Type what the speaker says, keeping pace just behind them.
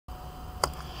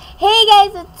Hey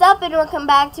guys, what's up and welcome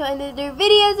back to another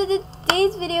video. So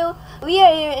today's video, we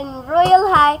are here in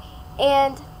Royale High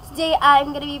and today I'm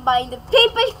going to be buying the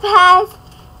Paintbrush Pass.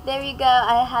 There you go,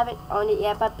 I haven't owned it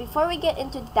yet, but before we get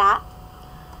into that,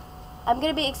 I'm going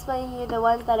to be explaining you the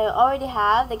ones that I already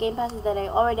have, the game passes that I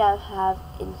already have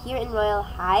in here in Royale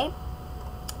High.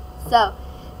 So,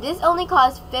 this only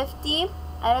costs 50.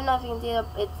 I don't know if you can see it,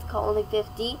 it's only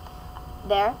 50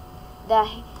 there. The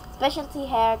specialty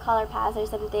hair color pass or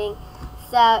something,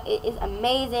 so it is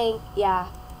amazing. Yeah,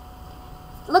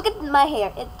 look at my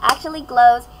hair, it actually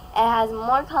glows. It has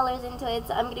more colors into it,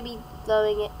 so I'm gonna be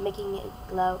glowing it, making it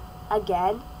glow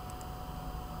again.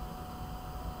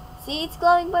 See, it's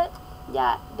glowing, but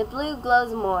yeah, the blue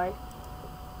glows more.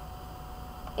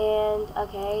 And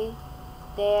okay,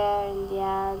 there and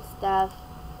yeah and stuff.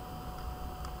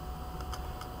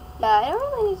 Yeah, I don't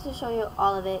really need to show you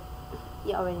all of it,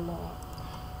 you already know it.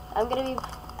 I'm gonna be,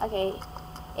 okay,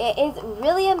 it is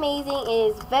really amazing.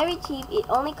 It is very cheap. It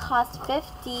only costs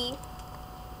 50.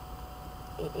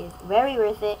 It is very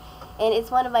worth it, and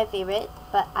it's one of my favorite,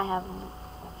 but I have more.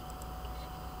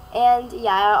 And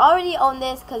yeah, I already own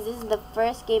this because this is the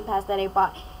first game pass that I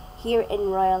bought here in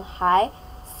Royale High.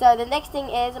 So the next thing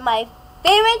is my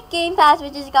favorite game pass,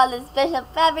 which is called the Special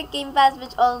Fabric Game Pass,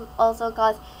 which also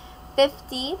costs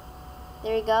 50.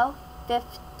 There you go,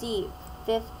 50.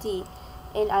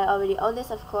 And I already own this,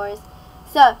 of course.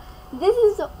 So this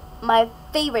is my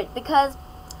favorite because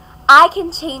I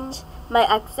can change my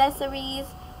accessories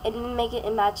and make it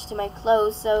match to my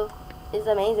clothes, so it's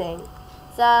amazing.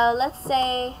 So let's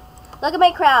say, look at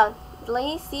my crown.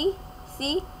 See,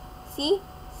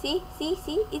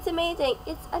 it's amazing.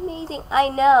 It's amazing. I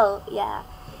know, yeah.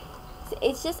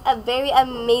 It's just a very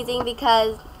amazing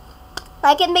because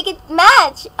I can make it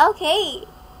match.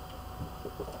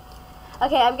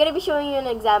 Okay, I'm gonna be showing you an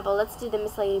example. Let's do the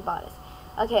Miss Lady bodice.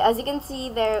 Okay, as you can see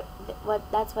there,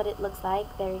 that's what it looks like.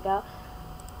 There you go.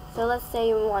 So let's say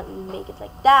you want to make it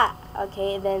like that.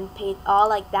 Okay, then paint all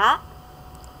like that.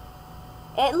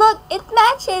 And look, it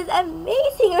matches.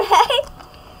 Amazing, right?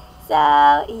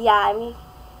 So yeah,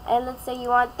 and let's say you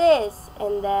want this,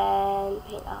 and then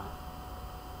paint all.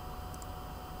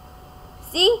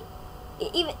 See,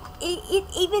 it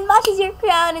even matches your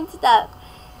crown and stuff.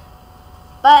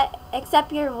 But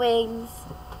except your wings.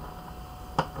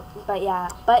 But yeah,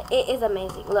 but it is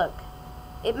amazing. Look,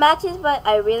 it matches, but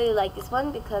I really like this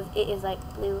one because it is like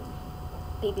blue,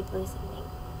 baby blue something.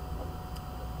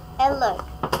 And look,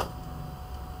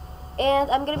 and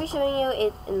I'm gonna be showing you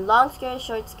it in long skirt,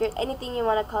 short skirt, anything you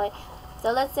want to call it. So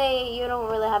let's say you don't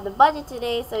really have the budget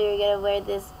today, so you're gonna wear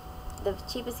this, the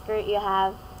cheapest skirt you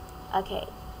have. Okay.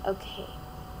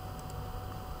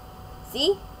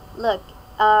 See, look,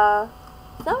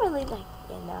 it's not really like,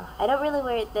 I don't really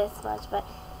wear it this much, but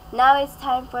now it's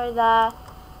time for the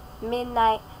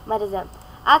Midnight Madame.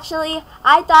 Actually,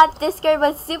 I thought this skirt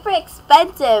was super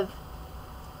expensive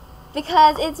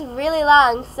because it's really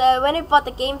long. So when I bought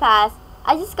the Game Pass,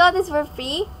 I just got this for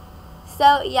free.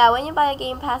 So yeah, when you buy a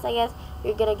Game Pass, I guess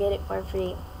you're gonna get it for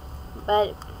free.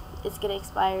 But it's gonna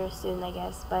expire soon, I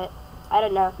guess. But I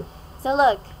don't know. So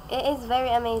look, it is very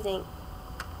amazing.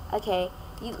 Okay,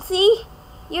 you see?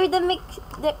 You're the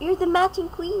matching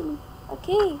queen.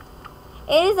 Okay.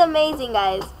 It is amazing,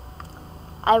 guys.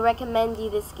 I recommend you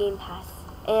this Game Pass.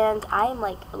 And I'm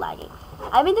like lagging.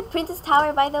 I'm in the Princess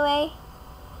Tower, by the way.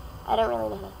 I don't really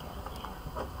know that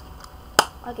girl.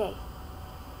 Okay.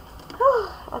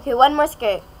 Okay, one more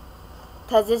skirt.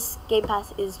 Because this Game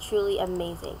Pass is truly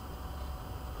amazing.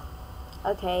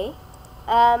 Okay.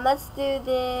 Let's do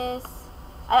this.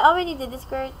 I already did this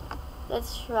skirt.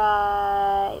 Let's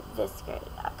try this skirt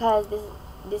because this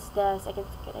is the second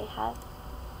skirt I have.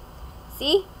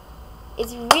 See?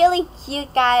 It's really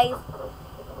cute, guys.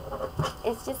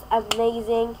 It's just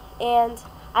amazing. And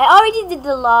I already did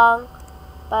the long,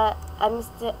 but I'm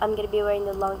gonna be wearing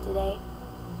the long today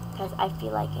because I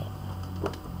feel like it.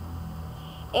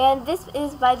 And this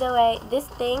is, by the way, this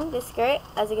skirt,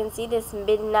 as you can see, this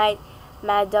Midnight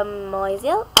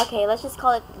Mademoiselle. Okay, let's just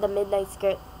call it the midnight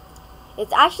skirt.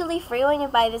 It's actually free when you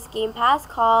buy this Game Pass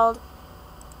called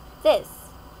the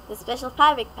Special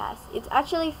Fabric Pass. It's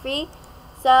actually free,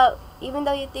 so even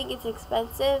though you think it's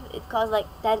expensive, it costs like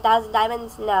 10,000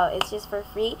 diamonds, no, it's just for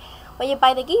free when you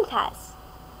buy the Game Pass,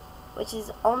 which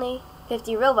is only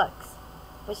 50 Robux,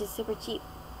 which is super cheap.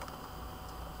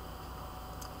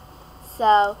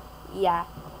 So yeah,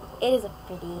 it is a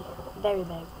pretty, very,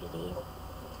 very pretty.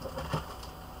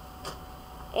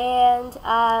 And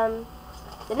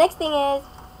the next thing is,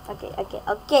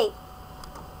 okay.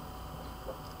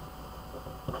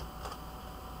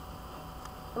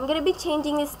 I'm gonna be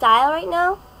changing the style right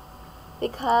now.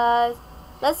 because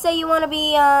let's say you want to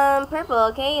be purple.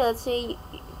 Okay, let's say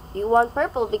you want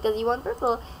purple because you want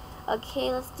purple.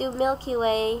 Okay, let's do Milky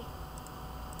Way.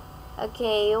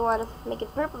 Okay, you want to make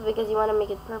it purple because you want to make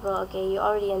it purple. Okay, you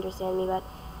already understand me, but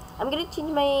I'm gonna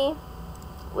change my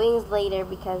wings later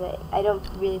because I don't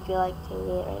really feel like changing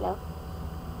it right now.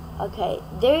 Okay,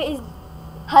 there is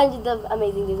hundreds of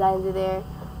amazing designs in there.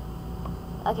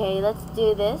 Okay, let's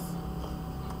do this.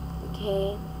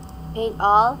 Okay, paint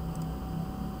all.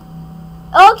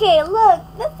 Okay, look,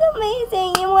 that's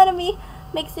amazing. You want to be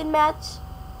mix and match?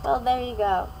 Well, there you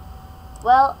go.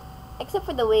 Well, except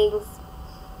for the wings.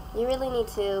 You really need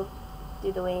to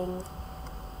do the wings.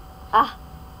 Ah.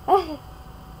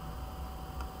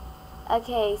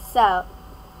 Okay, so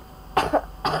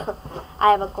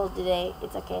I have a cold today.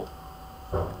 It's okay.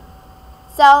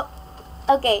 So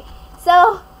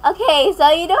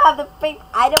you don't have the paint.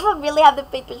 I don't really have the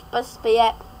paintbrush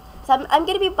yet. So I'm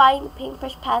gonna be buying the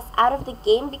paintbrush pass out of the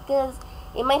game because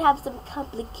it might have some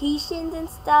complications and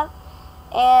stuff.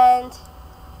 And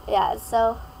yeah,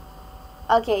 so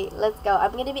okay, let's go.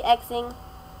 I'm gonna be Xing.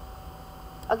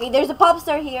 Okay, there's a pop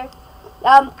star here.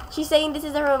 She's saying this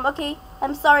is a room. Okay,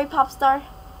 I'm sorry, pop star.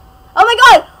 Oh my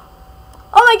god!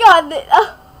 Oh my god!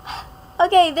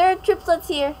 Okay, there are triplets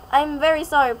here. I'm very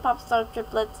sorry, pop star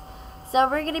triplets. So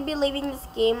we're gonna be leaving this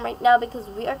game right now because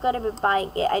we are gonna be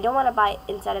buying it. I don't want to buy it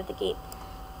inside of the game.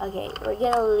 Okay, we're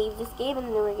gonna leave this game and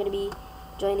then we're gonna be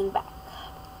joining back.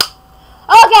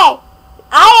 Okay,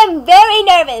 I am very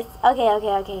nervous.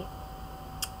 Okay.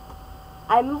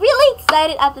 I'm really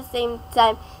excited at the same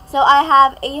time. So I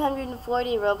have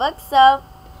 840 Robux. So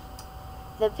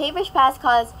the paintbrush pass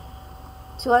costs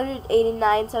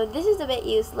 289. So this is a bit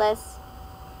useless,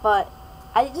 but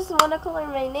I just want to color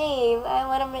my name. I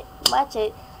want to match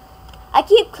it. I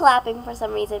keep clapping for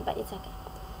some reason, but it's okay.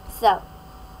 So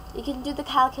you can do the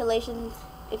calculations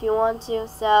if you want to.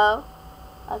 So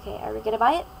okay, are we gonna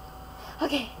buy it?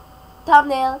 Okay,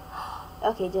 thumbnail.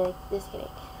 Okay, just kidding.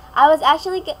 I was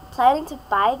actually planning to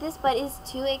buy this, but it's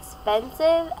too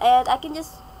expensive, and I can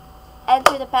just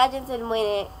enter the pageants and win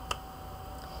it.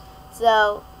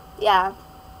 So yeah,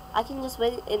 I can just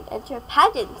win and enter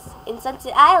pageants in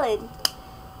Sunset Island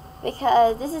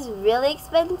because this is really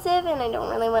expensive, and I don't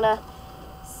really want to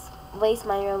waste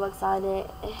my Robux on it.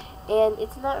 And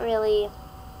it's not really,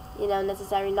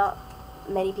 necessary. Not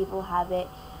many people have it,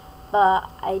 but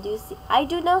I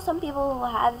do know some people who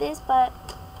have this, but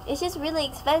it's just really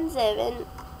expensive, and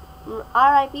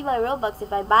RIP my Robux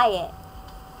if I buy it.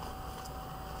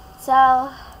 So,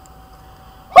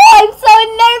 I'm so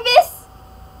nervous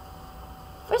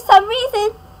for some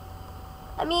reason.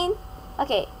 I mean,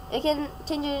 okay, you can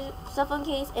change your cell phone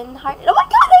case and heart. Oh my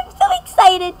god, I'm so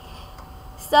excited.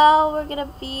 So we're gonna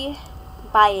be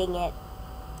buying it.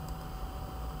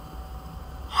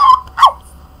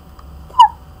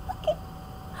 Okay.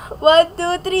 1,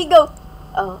 2, 3, go.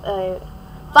 Oh,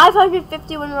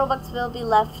 551 Robux will be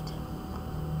left.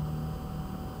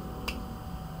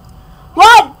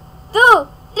 1, 2,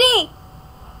 3.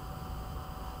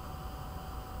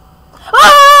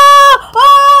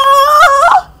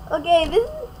 Okay, this is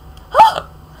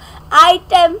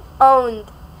item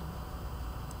owned.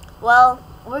 Well,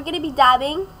 we're gonna be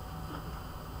dabbing.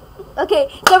 Okay,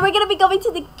 so we're gonna be going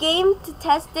to the game to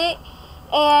test it,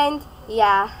 and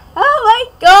yeah. Oh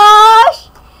my gosh!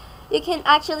 You can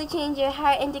actually change your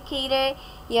heart indicator,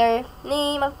 your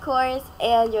name, of course,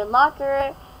 and your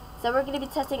locker. So we're gonna be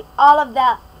testing all of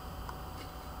that.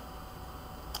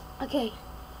 Okay,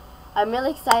 I'm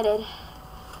really excited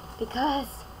because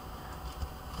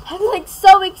I'm like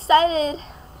so excited.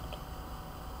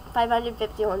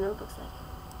 551 Robux left.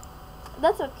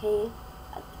 That's okay.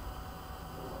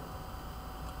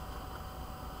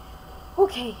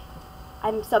 Okay,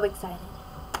 I'm so excited.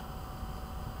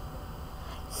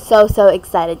 So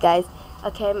excited, guys.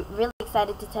 Okay, I'm really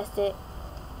excited to test it.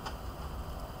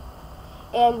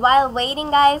 And while waiting,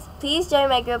 guys, please join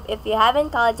my group if you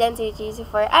haven't. College Gen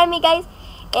for Army, guys.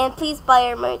 And please buy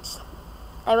your merch.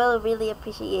 I will really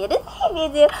appreciate it if you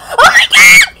do. Oh my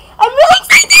god! I'm really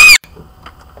excited!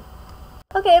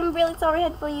 Okay, I'm really sorry,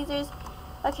 headphone users.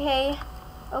 Okay.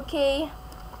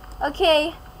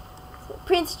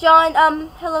 Prince John,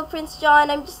 hello Prince John.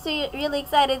 I'm just really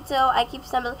excited, so I keep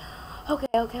stumbling. Okay.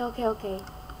 Okay,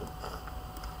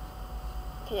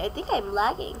 I think I'm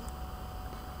lagging.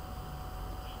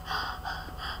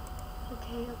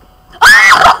 Okay.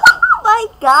 Oh my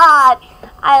god!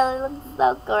 I look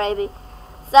so crazy.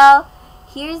 So,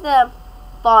 here's the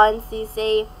fonts. You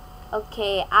say,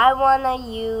 okay, I wanna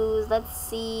use, let's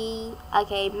see,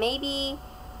 okay, maybe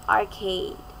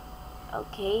arcade.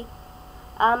 Okay.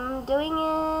 I'm doing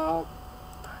it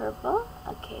purple.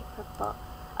 Okay, purple.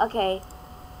 Okay,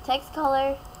 text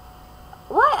color.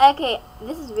 What? Okay,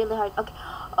 this is really hard. Okay.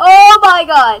 Oh my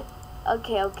god.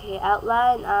 Okay, okay.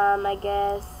 Outline. I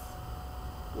guess.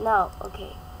 No.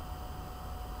 Okay.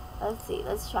 Let's see.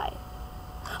 Let's try it.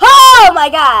 Oh my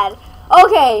god.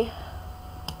 Okay.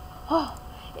 Oh,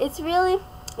 it's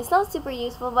not super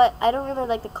useful, but I don't really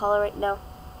like the color right now.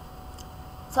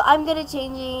 So I'm gonna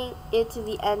changing it to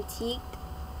the antique.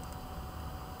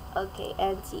 Okay,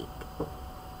 antique.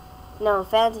 No,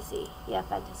 fantasy. Yeah,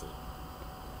 fantasy.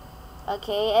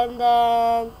 Okay, and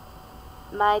then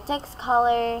my text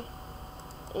color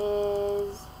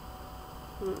is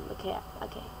okay.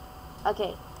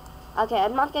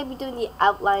 I'm not gonna be doing the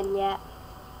outline yet.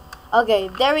 Okay,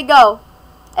 there we go.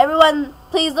 Everyone,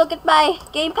 please look at my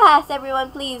Game Pass.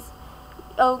 Everyone, please.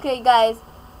 Okay, guys,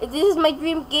 this is my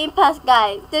dream Game Pass,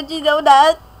 guys. Did you know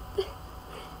that?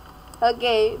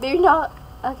 Okay, they're not.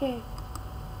 Okay.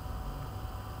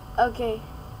 Okay.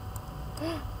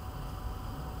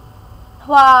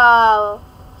 Wow.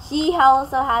 She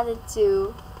also has it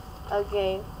too.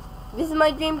 Okay. This is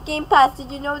my dream Game Pass.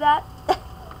 Did you know that?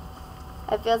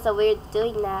 I feel so weird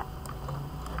doing that.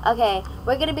 Okay,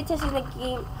 we're gonna be testing the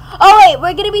game. Oh wait,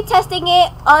 we're gonna be testing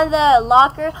it on the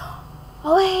locker.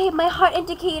 Oh wait, my heart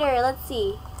indicator. Let's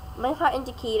see. My heart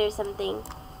indicator something.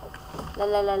 La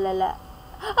la la la la.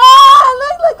 Ah,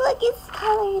 look, it's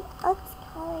colored. It's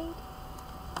colored.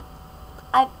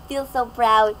 I feel so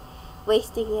proud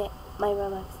wasting it. My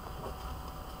Robux.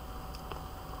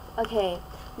 Okay,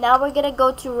 now we're gonna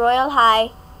go to Royal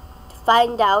High to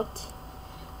find out.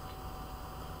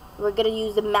 We're gonna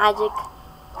use the Magic's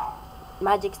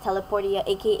Teleportia,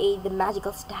 aka the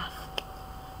magical staff.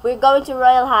 We're going to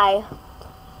Royal High.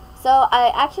 So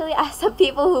I actually asked some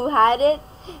people who had it,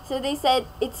 so they said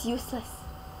it's useless.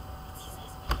 It's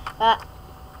useless.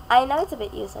 I know it's a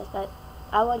bit useless, but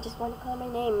I just want to call my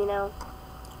name, you know.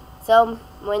 So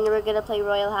when we're gonna play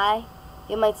Royal High,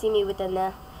 you might see me with a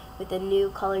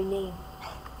new color name.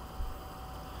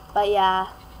 But yeah,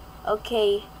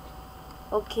 okay,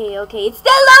 it's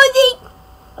still loading.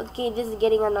 Okay, this is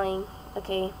getting annoying.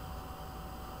 Okay.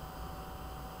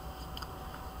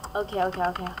 Okay,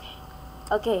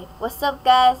 what's up,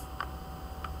 guys?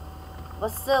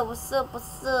 What's up?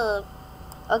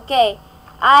 Okay,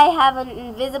 I have an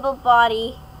invisible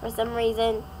body for some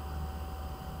reason.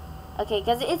 Okay,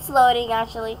 because it's loading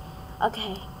actually.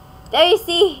 Okay, there you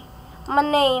see my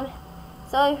name.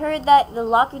 So I heard that the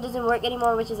locker doesn't work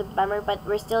anymore, which is a bummer, but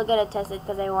we're still gonna test it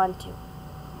because I want to.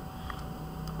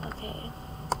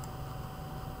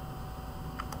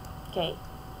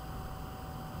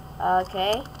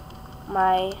 Okay,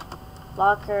 my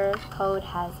locker code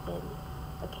has been,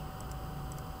 okay.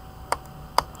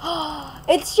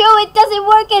 It's true, it doesn't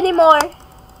work anymore.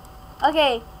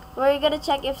 Okay, we're gonna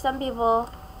check if some people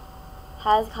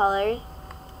has colored.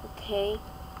 Okay.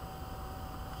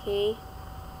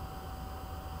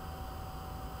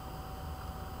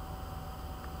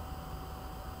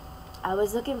 I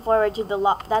was looking forward to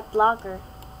that locker.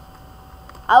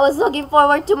 I was looking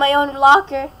forward to my own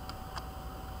locker.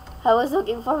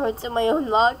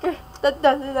 That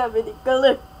doesn't have any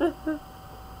color.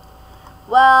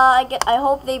 Well, I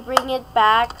hope they bring it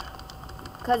back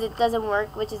because it doesn't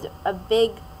work, which is a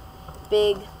big.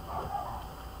 But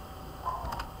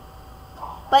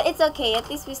it's okay. At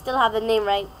least we still have the name,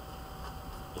 right?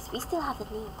 Yes, we still have the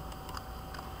name.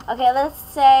 Okay, let's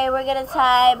say we're gonna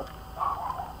type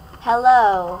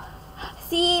hello.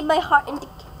 See my heart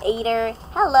indicator.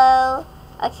 Hello.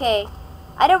 Okay.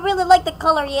 I don't really like the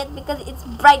color yet because it's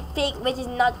bright pink, which is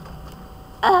not.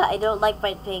 I don't like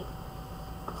bright pink.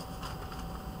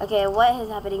 Okay, what is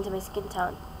happening to my skin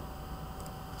tone?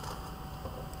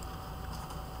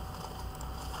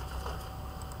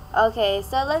 Okay,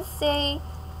 so let's say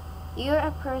you're a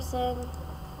person.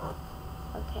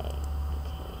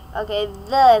 Okay,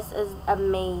 this is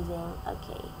amazing.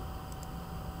 Okay.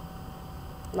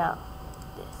 No,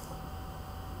 this.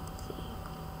 See.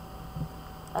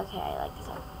 Okay, I like this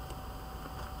one.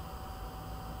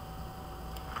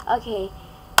 Okay.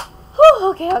 Whew,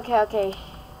 okay,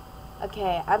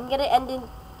 I'm gonna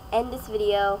end this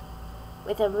video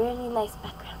with a really nice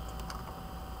background.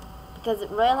 Because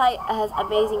Royal High has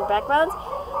amazing backgrounds.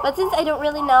 But since I don't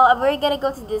really know, we're gonna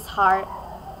go to this heart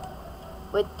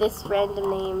with this random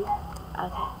name.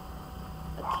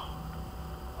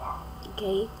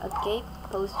 Okay,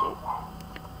 poster.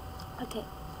 Okay.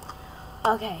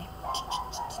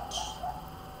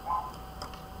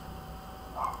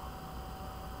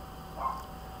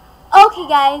 Okay,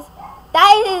 guys,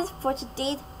 that is for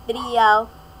today's video,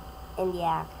 and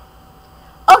yeah.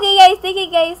 Okay guys, thank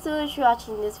you guys so much for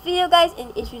watching this video guys,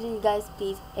 and if you did guys,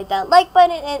 please hit that like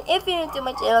button, and if you're new to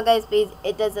my channel guys, please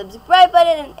hit the subscribe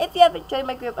button, and if you haven't joined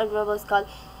my group on Roblox called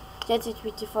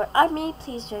Gen224 Army,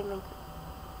 please join my group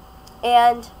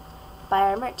and buy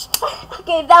our merch.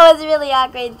 Okay, that was really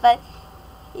awkward, but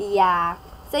yeah.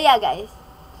 So yeah guys,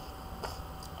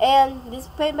 and this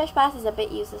PaintBrush pass is a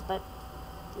bit useless, but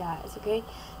yeah, it's okay.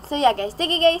 So yeah guys,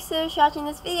 thank you guys so much for watching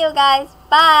this video guys.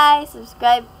 Bye,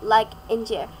 subscribe, like, and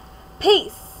share.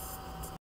 Peace.